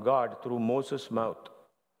from God through Moses' mouth.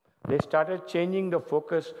 They started changing the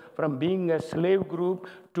focus from being a slave group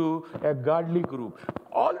to a godly group.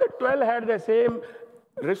 All the 12 had the same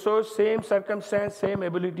resource, same circumstance, same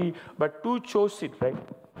ability, but two chose it, right?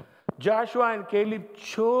 Joshua and Caleb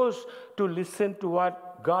chose to listen to what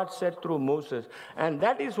God said through Moses. And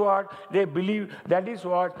that is what they believed, that is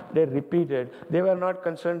what they repeated. They were not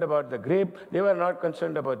concerned about the grape, they were not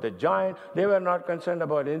concerned about the giant, they were not concerned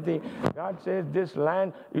about anything. God says, this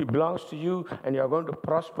land, it belongs to you, and you are going to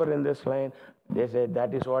prosper in this land. They said,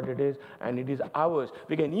 that is what it is, and it is ours.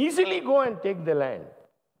 We can easily go and take the land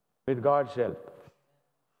with God's help.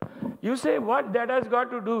 You say, what that has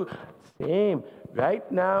got to do? Same.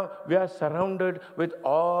 Right now, we are surrounded with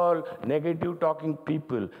all negative talking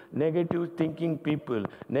people, negative thinking people,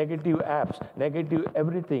 negative apps, negative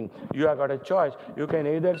everything. You have got a choice. You can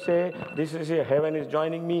either say, this is heaven is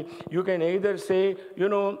joining me. You can either say,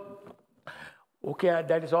 Okay,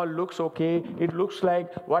 that is all looks okay. It looks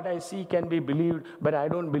like what I see can be believed, but I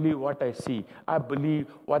don't believe what I see. I believe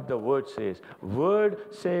what the word says. Word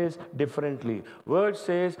says differently. Word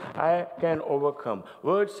says I can overcome.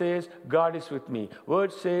 Word says God is with me.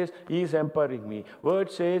 Word says He is empowering me.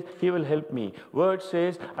 Word says He will help me. Word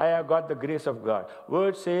says I have got the grace of God.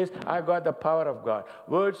 Word says I got the power of God.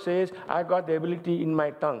 Word says I got the ability in my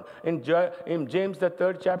tongue. In James the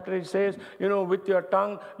 3rd chapter it says, with your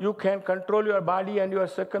tongue you can control your body and your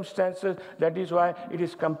circumstances. That is why it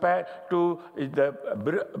is compared to the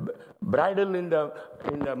bridle in the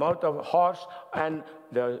mouth of a horse and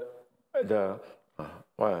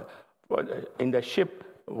in the ship.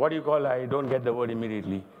 What do you call? I don't get the word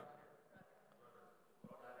immediately.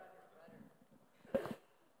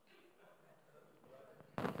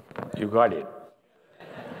 You got it.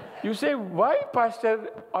 You say, why,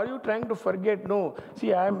 Pastor, are you trying to forget? No.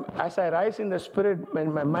 See, as I rise in the spirit,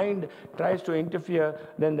 when my mind tries to interfere,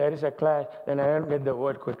 then there is a clash, then I don't get the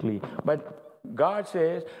word quickly. But God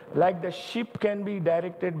says, like the ship can be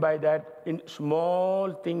directed by that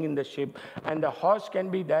small thing in the ship, and the horse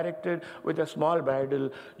can be directed with a small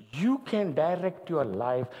bridle, you can direct your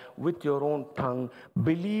life with your own tongue.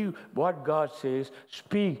 Believe what God says.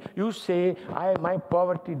 Speak. You say, my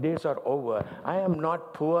poverty days are over. I am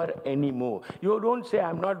not poor anymore. You don't say,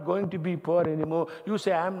 I'm not going to be poor anymore. You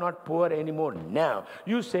say, I'm not poor anymore now.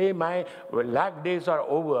 You say, my lack days are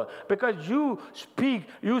over. Because you speak,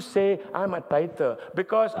 you say, I'm a tither.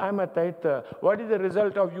 Because I'm a tither. What is the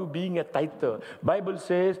result of you being a tither? Bible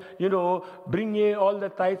says, bring ye all the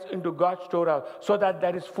tithes into God's storehouse, so that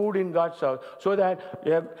there is food in God's house, so that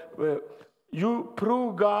you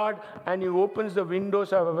prove God, and He opens the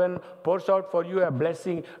windows of heaven, pours out for you a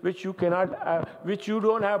blessing which you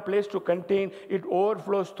don't have place to contain. It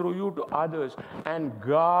overflows through you to others, and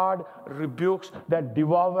God rebukes that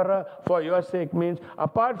devourer for your sake. Means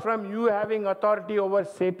apart from you having authority over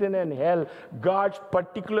Satan and hell, God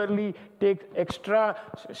particularly takes extra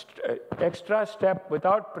step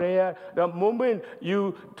without prayer. The moment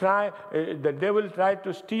you try, the devil tries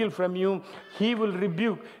to steal from you, he will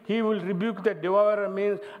rebuke. He will rebuke the devourer.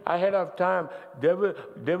 Means ahead of time. Devil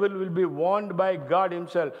will be warned by God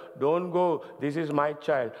Himself. Don't go. This is my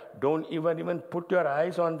child. Don't even put your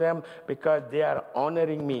eyes on them, because they are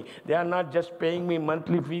honoring me. They are not just paying me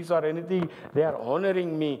monthly fees or anything. They are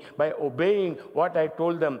honoring me by obeying what I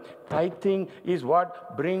told them. Tithing is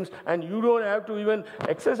what brings, and you don't have to even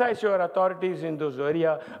exercise your authorities in those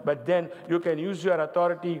areas, but then you can use your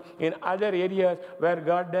authority in other areas where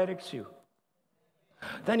God directs you.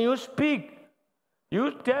 Then you speak.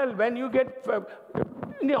 You tell. When you get...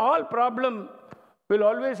 all problem will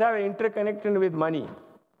always have an interconnection with money.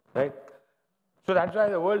 Right? So that's why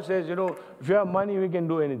the world says, if you have money, we can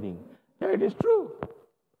do anything. Yeah, it is true.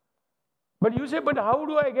 But you say, but how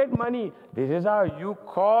do I get money? This is how you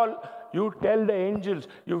tell the angels.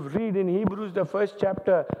 You read in Hebrews, the 1st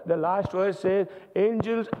chapter, the last verse says,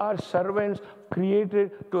 angels are servants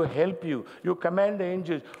created to help you. You command the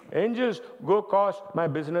angels. Angels, go cause my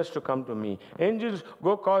business to come to me. Angels,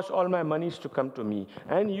 go cause all my monies to come to me.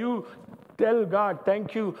 And you tell God,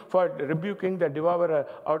 thank you for rebuking the devourer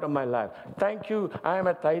out of my life. Thank you, I am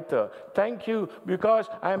a tither. Thank you, because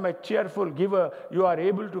I am a cheerful giver. You are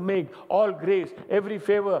able to make all grace, every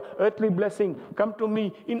favor, earthly blessing come to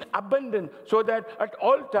me in abundance, so that at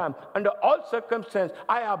all time, under all circumstances,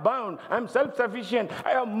 I abound. I am self-sufficient.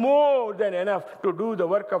 I have more than enough to do the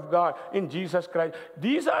work of God in Jesus Christ.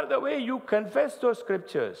 These are the way you confess those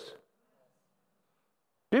scriptures.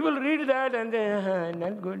 People read that and they,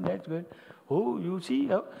 that's good, that's good. Oh, you see?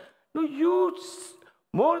 No,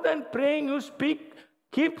 more than praying, you speak,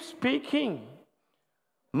 keep speaking.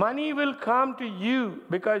 Money will come to you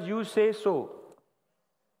because you say so.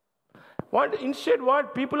 Instead,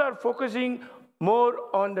 what people are focusing more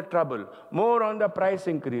on the trouble, more on the price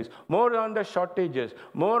increase, more on the shortages,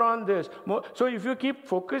 more on this. So if you keep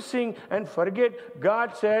focusing and forget,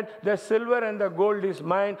 God said, the silver and the gold is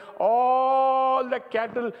mine, all the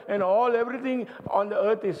cattle and everything on the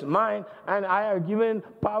earth is mine, and I have given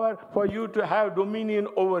power for you to have dominion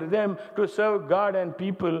over them, to serve God and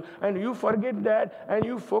people, and you forget that and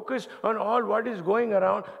you focus on all what is going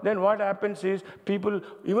around, then what happens is people,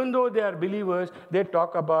 even though they are believers, they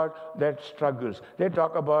talk about that struggle. They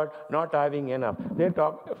talk about not having enough. They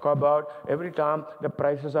talk about every time the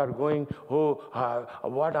prices are going,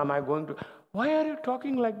 what am I going to... Why are you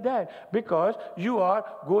talking like that? Because you are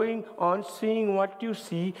going on seeing what you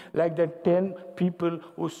see, like the 10 people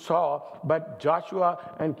who saw, but Joshua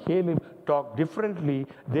and Caleb talked differently.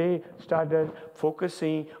 They started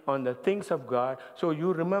focusing on the things of God. So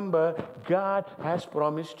you remember, God has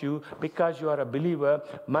promised you, because you are a believer,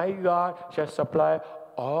 my God shall supply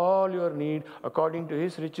all your need according to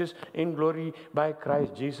his riches in glory by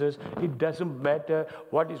Christ Jesus. It doesn't matter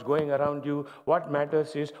what is going around you. What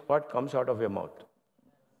matters is what comes out of your mouth.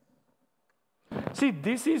 See,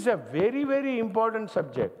 this is a very, very important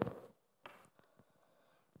subject.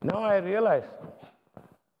 Now I realize,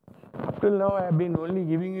 up till now I have been only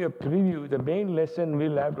giving you a preview. The main lesson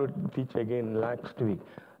we'll have to teach again next week.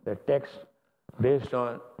 The text based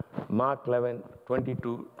on Mark 11,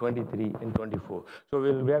 22, 23, and 24. So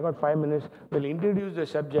we have got 5 minutes. We'll introduce the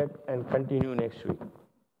subject and continue next week.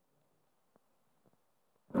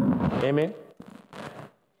 Amen?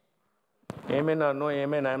 Amen or no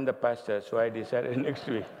amen, I'm the pastor, so I decided next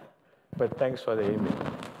week. But thanks for the amen.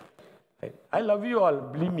 I love you all,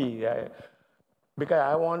 believe me. Because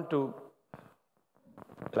I want to,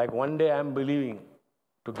 like one day I'm believing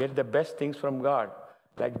to get the best things from God.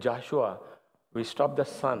 Like Joshua, we stop the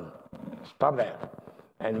sun, stop there,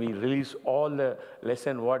 and we release all the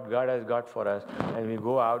lesson what God has got for us, and we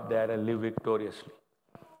go out there and live victoriously.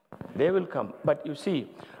 They will come. But you see,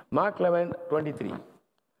 Mark 11, 23.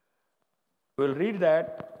 We'll read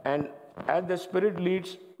that, and as the Spirit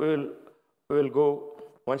leads, we'll go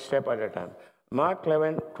one step at a time. Mark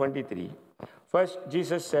 11, 23. First,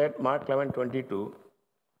 Jesus said, Mark 11, 22,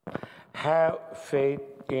 have faith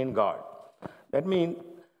in God. That means,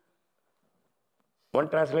 one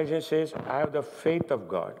translation says, I have the faith of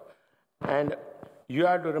God. And you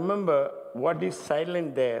have to remember what is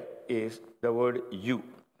silent there is the word you.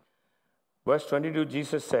 Verse 22,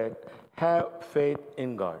 Jesus said, have faith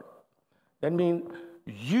in God. That means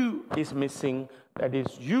you is missing. That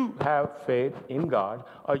is, you have faith in God,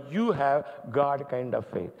 or you have God kind of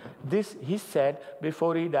faith. This he said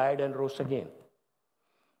before he died and rose again.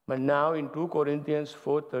 But now in 2 Corinthians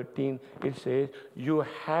 4:13, it says, you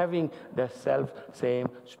having the same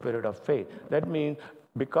spirit of faith. That means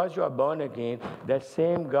because you are born again, that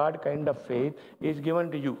same God kind of faith is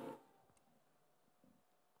given to you.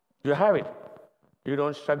 You have it. You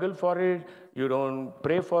don't struggle for it. You don't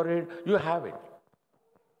pray for it. You have it.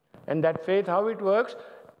 And that faith, how it works,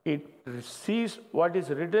 it sees what is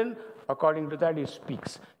written. According to that, it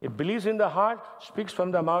speaks. It believes in the heart, speaks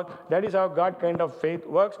from the mouth. That is how God kind of faith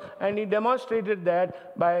works. And he demonstrated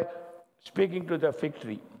that by speaking to the fig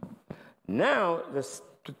tree. Now, the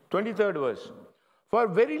 23rd verse. For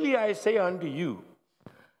verily I say unto you,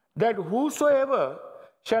 that whosoever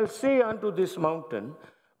shall say unto this mountain,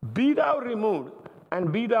 be thou removed,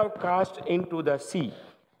 and be thou cast into the sea,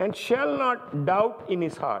 and shall not doubt in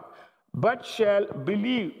his heart, but shall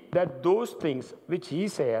believe that those things which he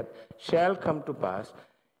saith shall come to pass,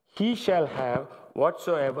 he shall have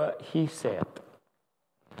whatsoever he saith.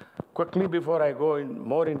 Quickly, before I go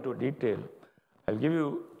more into detail, I'll give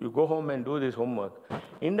you go home and do this homework.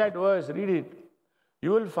 In that verse, read it.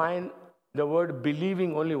 You will find the word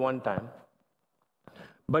believing only one time,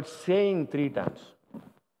 but saying 3 times.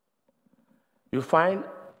 You find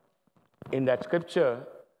in that scripture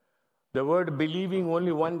the word believing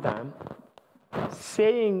only one time,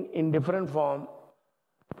 saying in different form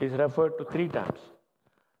is referred to 3 times.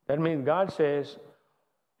 That means God says,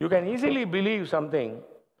 you can easily believe something,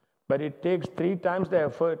 but it takes 3 times the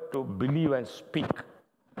effort to believe and speak.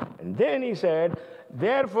 And then he said,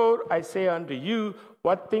 therefore I say unto you,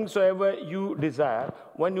 what things soever you desire,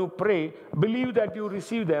 when you pray, believe that you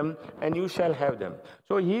receive them, and you shall have them.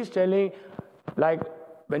 So he's telling, like,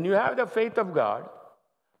 when you have the faith of God,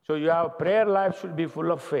 so your prayer life should be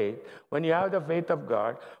full of faith. When you have the faith of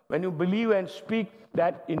God, when you believe and speak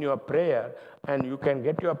that in your prayer, and you can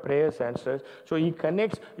get your prayers answered. So he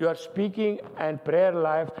connects your speaking and prayer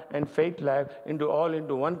life and faith life into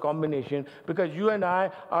one combination, because you and I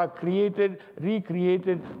are created,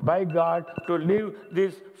 recreated by God to live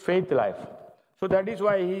this faith life. So that is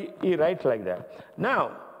why he writes like that.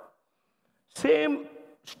 Now, same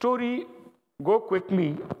story, go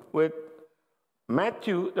quickly with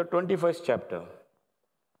Matthew, the 21st chapter.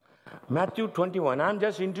 Matthew 21. I'm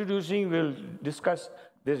just introducing, we'll discuss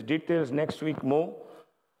these details next week more,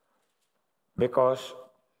 because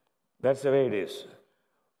that's the way it is.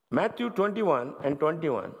 Matthew 21 and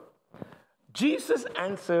 21. Jesus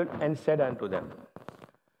answered and said unto them,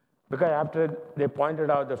 because after they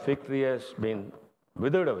pointed out the fig tree has been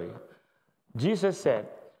withered away, Jesus said,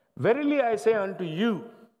 verily I say unto you,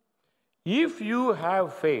 if you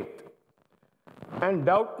have faith, and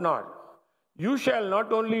doubt not, you shall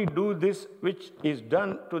not only do this which is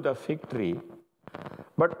done to the fig tree,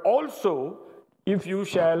 but also if you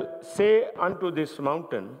shall say unto this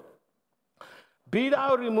mountain, be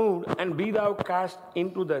thou removed and be thou cast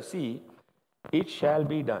into the sea, it shall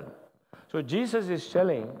be done. So Jesus is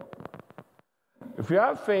telling, if you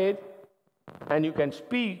have faith and you can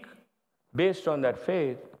speak based on that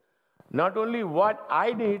faith, not only what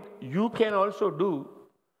I did, you can also do,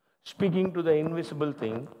 speaking to the invisible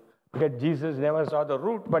thing, because Jesus never saw the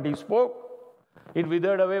root, but he spoke. It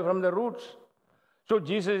withered away from the roots. So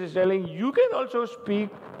Jesus is telling, you can also speak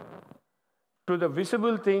to the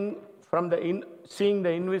visible thing from seeing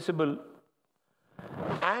the invisible,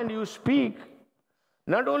 and you speak.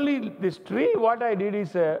 Not only this tree, what I did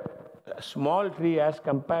is a small tree as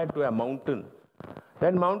compared to a mountain.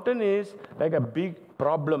 That mountain is like a big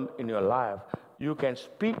problem in your life. You can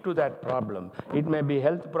speak to that problem. It may be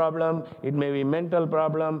health problem, it may be mental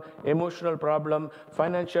problem, emotional problem,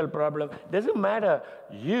 financial problem. Doesn't matter.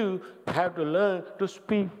 You have to learn to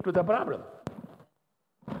speak to the problem.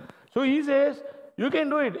 So he says, you can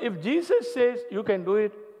do it. If Jesus says you can do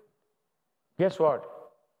it, guess what?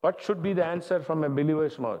 What should be the answer from a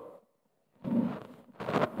believer's mouth?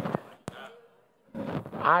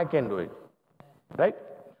 I can do it. Right?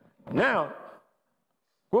 Now,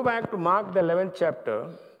 go back to Mark the 11th chapter.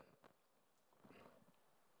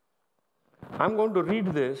 I'm going to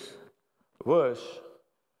read this verse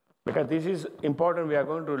because this is important. We are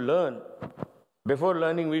going to learn. Before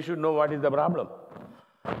learning, we should know what is the problem.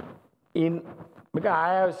 Because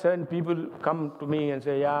I have certain people come to me and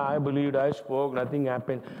say, yeah, I believed, I spoke, nothing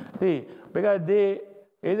happened. See, because they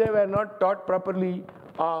either were not taught properly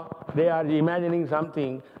or they are imagining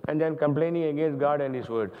something and then complaining against God and His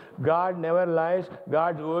Word. God never lies.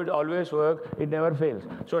 God's Word always works. It never fails.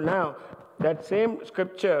 So now, that same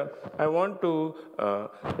scripture, I want to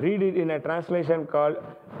read it in a translation called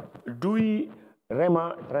Dewey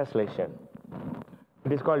Rema translation.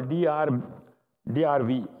 It is called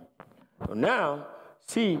DRV. So now,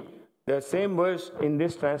 see the same verse in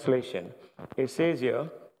this translation. It says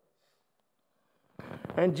here,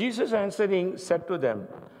 and Jesus answering said to them,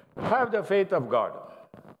 have the faith of God.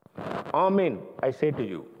 Amen, I say to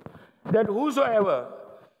you, that whosoever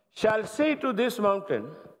shall say to this mountain,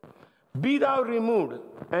 be thou removed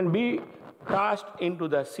and be cast into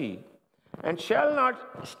the sea, and shall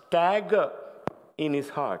not stagger in his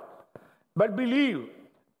heart, but believe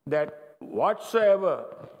that whatsoever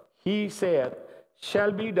he saith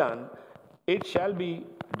shall be done, it shall be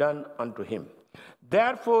done unto him.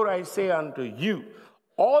 Therefore I say unto you,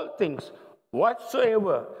 all things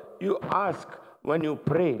whatsoever you ask when you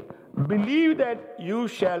pray, believe that you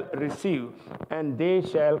shall receive, and they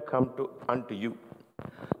shall come unto you.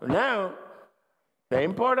 Now, the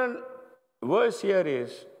important verse here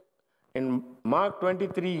is in Mark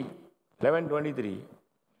 23, 11:23.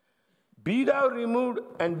 Be thou removed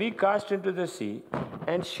and be cast into the sea,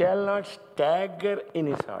 and shall not stagger in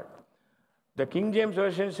his heart. The King James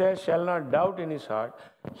Version says, shall not doubt in his heart.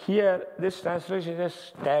 Here, this translation says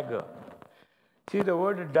stagger. See, the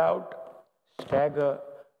word doubt, stagger,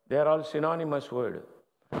 they are all synonymous words.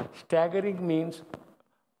 Staggering means,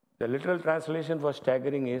 the literal translation for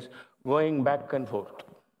staggering is going back and forth.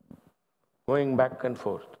 Going back and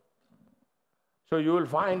forth. So you will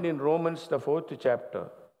find in Romans, the 4th chapter,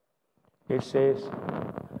 it says,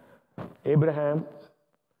 Abraham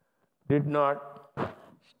did not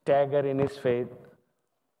stagger in his faith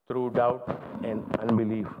through doubt and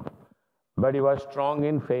unbelief, but he was strong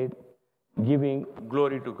in faith, giving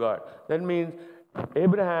glory to God. That means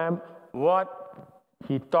Abraham, what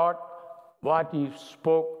he thought, what he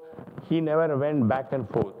spoke, he never went back and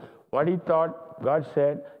forth. What he thought, God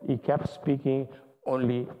said, he kept speaking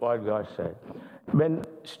only what God said. When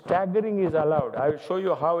staggering is allowed, I will show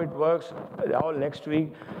you how it works all next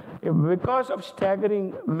week. Because of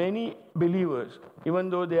staggering, many believers, even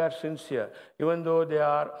though they are sincere, even though they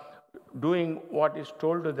are doing what is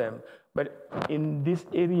told to them, but in this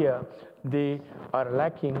area, they are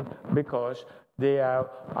lacking because they have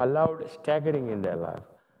allowed staggering in their life.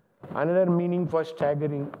 Another meaning for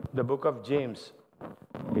staggering, the book of James,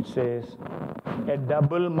 it says, a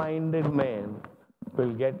double-minded man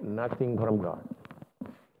will get nothing from God.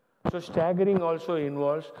 So staggering also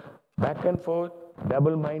involves back and forth,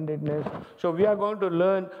 double-mindedness. So we are going to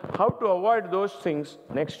learn how to avoid those things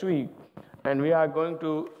next week, and we are going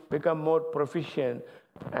to become more proficient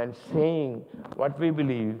and saying what we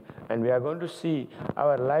believe, and we are going to see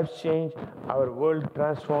our lives change, our world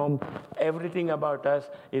transformed. Everything about us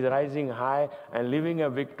is rising high and living a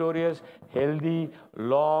victorious, healthy,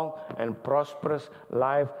 long, and prosperous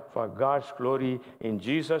life for God's glory. In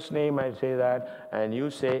Jesus' name I say that, and you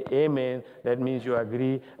say amen. That means you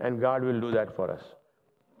agree, and God will do that for us.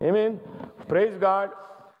 Amen. Praise God.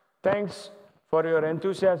 Thanks for your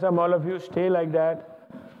enthusiasm. All of you, stay like that.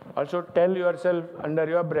 Also tell yourself under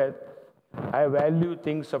your breath, I value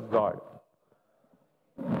things of God.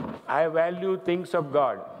 I value things of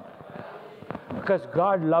God. Because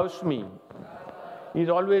God loves me. He's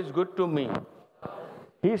always good to me.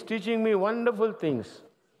 He's teaching me wonderful things.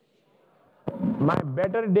 My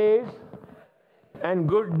better days and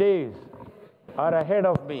good days are ahead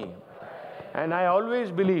of me. And I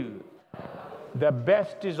always believe the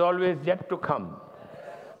best is always yet to come.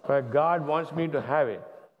 For God wants me to have it.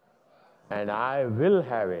 And I will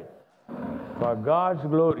have it for God's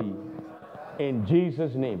glory in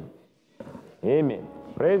Jesus' name. Amen.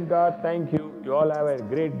 Praise God. Thank you. You all have a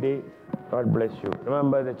great day. God bless you.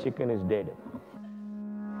 Remember, the chicken is dead.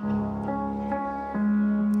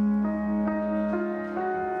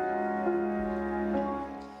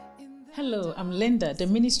 Hello, I'm Linda, the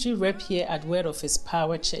ministry rep here at Word of His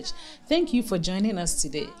Power Church. Thank you for joining us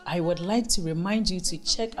today. I would like to remind you to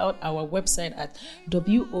check out our website at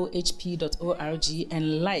wohp.org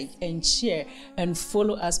and like and share and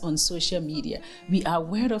follow us on social media. We are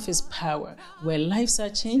Word of His Power, where lives are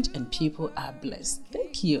changed and people are blessed.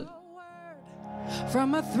 Thank you.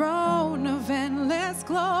 From a throne of endless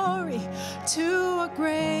glory to a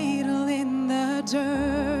cradle in the dirt.